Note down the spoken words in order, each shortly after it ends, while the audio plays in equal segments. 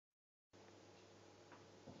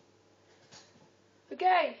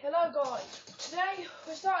Okay, hello guys. Today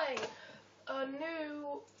we're starting a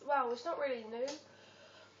new, well, it's not really new.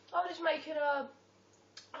 I'm just making a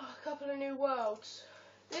couple of new worlds.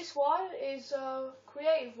 This one is a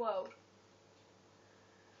creative world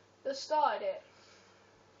that started it.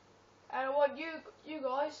 And I want you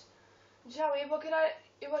guys to tell me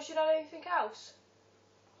if I should add anything else.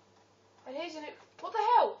 And here's a new, what the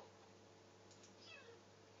hell?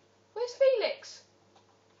 Where's Felix?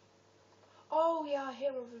 Oh yeah, I hear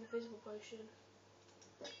him with an invisible potion.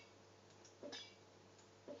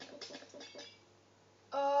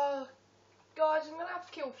 Guys, I'm gonna have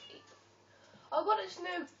to kill I've got this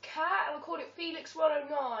new cat and I called it Felix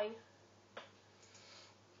 109.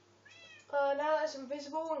 Now that it's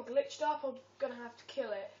invisible and glitched up, I'm gonna have to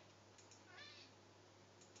kill it.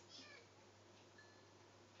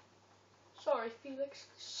 Sorry, Felix.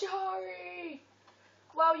 Sorry!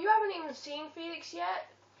 Well, you haven't even seen Felix yet.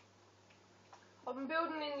 I've been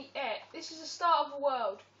building in the air. This is the start of the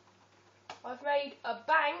world. I've made a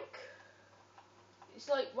bank. It's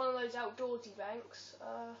like one of those outdoorsy banks.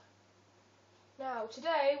 Now,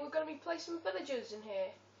 today we're going to be placing villagers in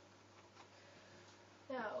here.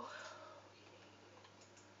 Now,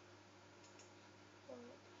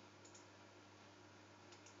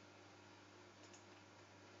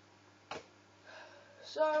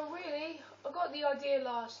 so really, I got the idea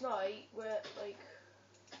last night where, like,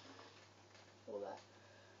 all that.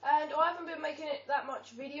 And I haven't been making it that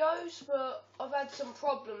much videos, but I've had some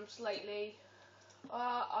problems lately.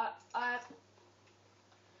 I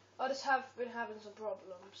just have been having some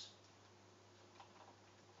problems.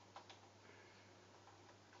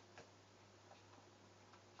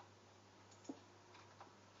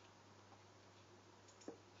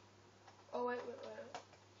 Oh wait.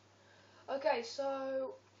 Okay,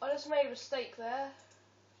 so I just made a mistake there.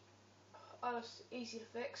 Oh, that's easy to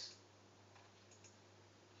fix.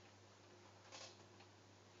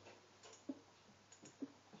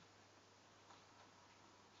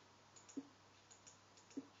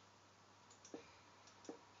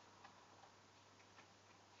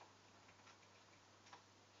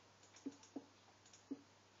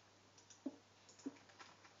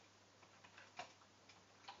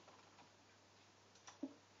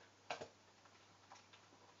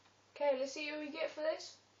 Okay, let's see who we get for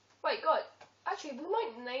this. Wait, God. Actually, we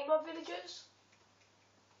might name our villagers.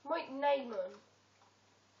 Might name them.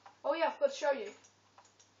 Oh yeah, I've got to show you.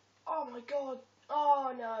 Oh my God.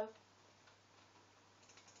 Oh no.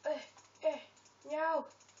 No.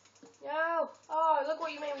 No. Oh, look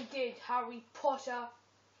what you made me did, Harry Potter.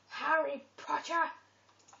 Harry Potter.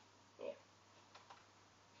 Yeah.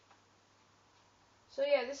 So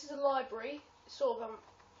yeah, this is a library. It's sort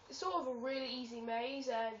of a really easy maze,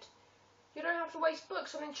 and you don't have to waste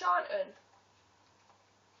books on enchanting.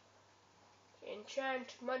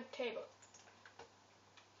 Enchantment table.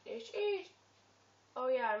 This is. Oh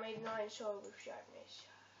yeah, I made an iron sword with sharpness.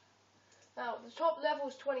 Now the top level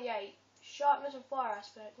is 28. Sharpness and fire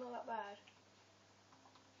aspect, not that bad.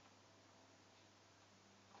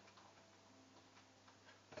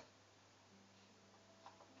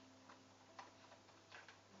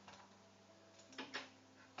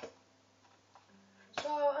 So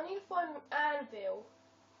I need to find an anvil.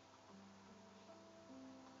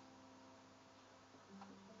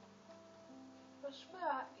 I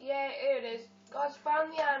swear, yeah, here it is. Guys,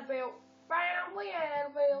 found the anvil. Found the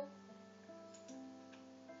anvil.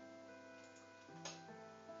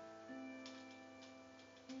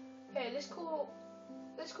 Okay, let's call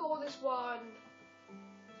this one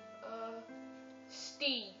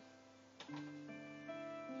Steve.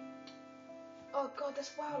 Oh God,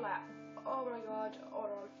 that's Wowlat. Oh my God,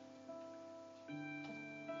 hold on.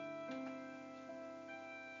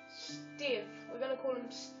 Steve. We're gonna call him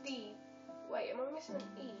Steve. Wait, am I missing an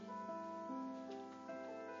E?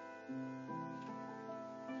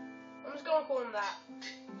 I'm just gonna call him that.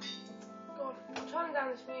 God, I'm turning down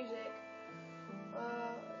this music.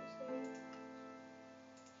 Let's see.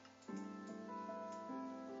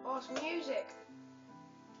 Oh, it's music.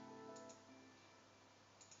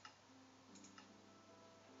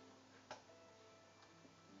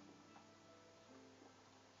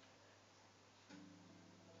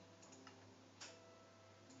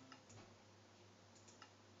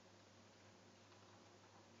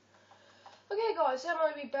 Okay guys, that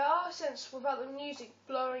might be better since without the music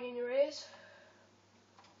blowing in your ears.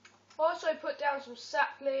 Also put down some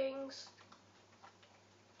saplings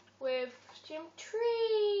with some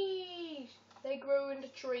trees. They grew into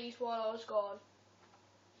trees while I was gone.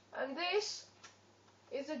 And this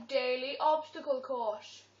is a daily obstacle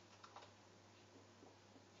course.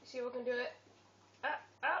 See if I can do it.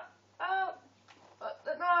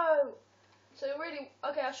 really.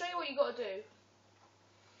 Okay, I'll show you what you got to do.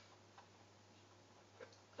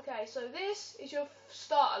 Okay, so this is your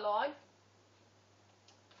starter line.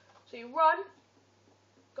 So you run,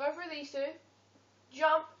 go through these two,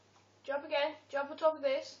 jump, jump again, jump on top of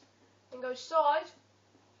this, and go side,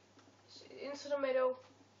 into the middle,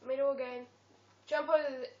 middle again, jump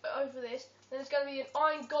over this. Then there's going to be an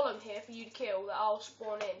iron golem here for you to kill that I'll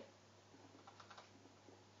spawn in.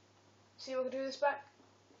 See if I can do this back.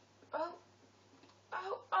 Oh,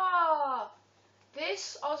 oh, ah!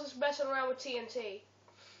 This, I was just messing around with TNT.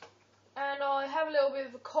 And I have a little bit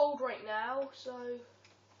of a cold right now, so,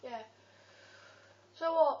 yeah.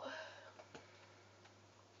 So what?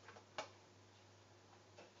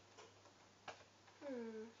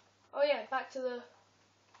 Oh yeah, back to the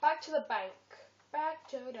bank. Back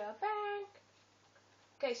to the bank.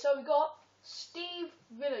 Okay, so we got Steve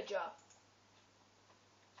Villager.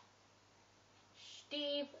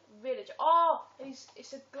 Steve Villager. Oh,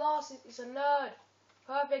 it's a glass. It's a nerd.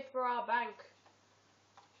 Perfect for our bank.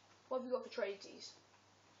 What have we got for tradesies?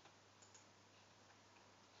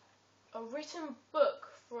 A written book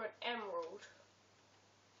for an emerald.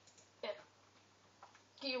 Yeah.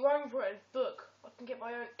 Get your own written book. I can get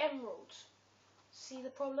my own emeralds. See the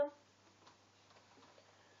problem?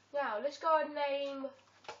 Now let's go and name.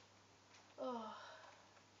 Oh.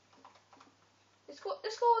 Let's call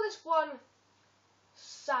this one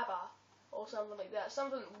Saba or something like that.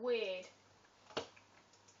 Something weird.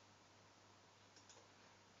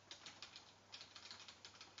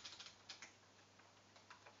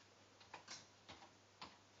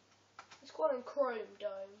 Let's call him Chrome Dome.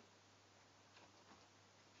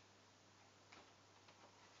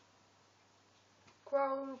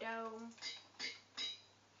 Chrome Dome.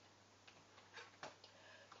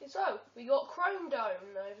 Okay, so we got Chrome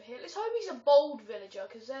Dome over here. Let's hope he's a bold villager,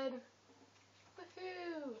 because then,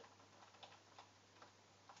 woohoo!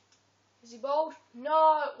 Is he bold?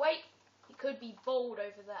 No, wait. He could be bold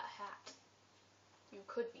over that hat. You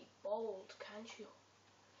could be bold, can't you?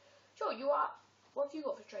 Sure, you are. What have you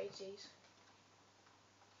got for tradesies?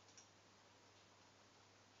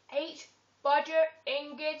 8 budget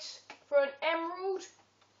ingots for an emerald?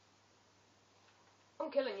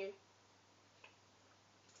 I'm killing you.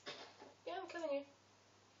 Yeah, I'm killing you.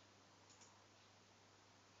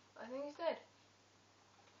 I think he's dead.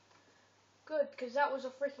 Good, because that was a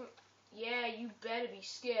freaking... Yeah, you better be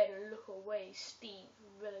scared and look away, Steve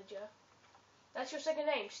Villager. That's your second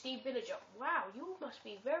name, Steve Villager. Wow, you must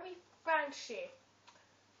be very fancy.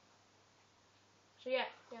 So yeah,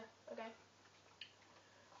 okay.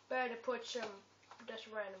 Better put some just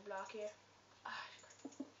random block here.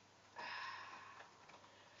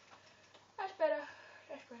 That's better.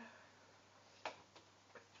 That's better.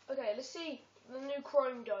 Okay, let's see the new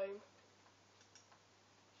Chrome Dome.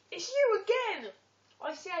 It's you again!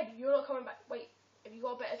 I said you're not coming back. Wait, have you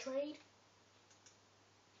got a better trade?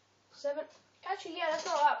 7. Actually, yeah, that's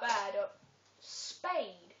not that bad.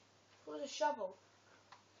 Spade. What was a shovel?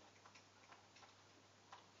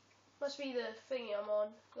 Must be the thingy I'm on.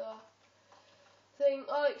 The thing.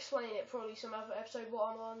 I'll explain it probably some other episode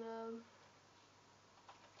what I'm on.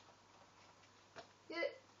 Yeah,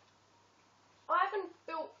 I haven't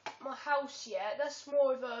built my house yet. That's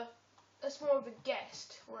more of a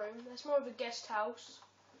guest room. That's more of a guest house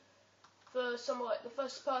for someone like the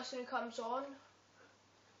first person who comes on.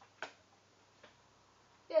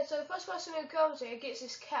 Yeah, so the first person who comes here gets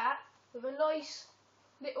this cat with a nice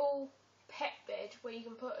little pet bed where you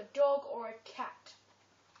can put a dog or a cat.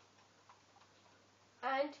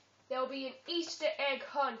 And there'll be an Easter egg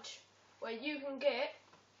hunt where you can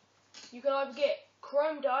either get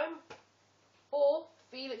Chrome Dome or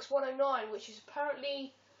Felix 109, which is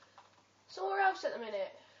apparently somewhere else at the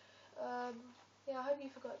minute. Yeah, I hope you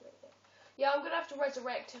forgot about it. Yeah, I'm gonna have to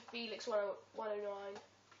resurrect Felix 109.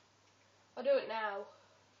 I'll do it now.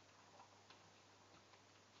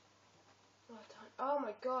 Oh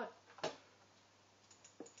my god.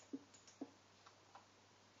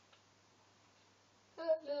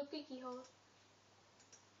 Little peeky hole.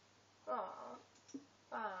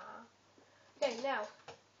 Ah. Okay, now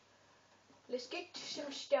let's get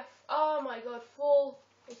some stuff. Oh my god, full.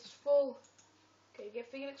 It's full. Okay,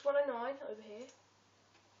 get Felix 109 over here.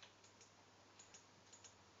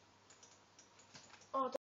 Oh,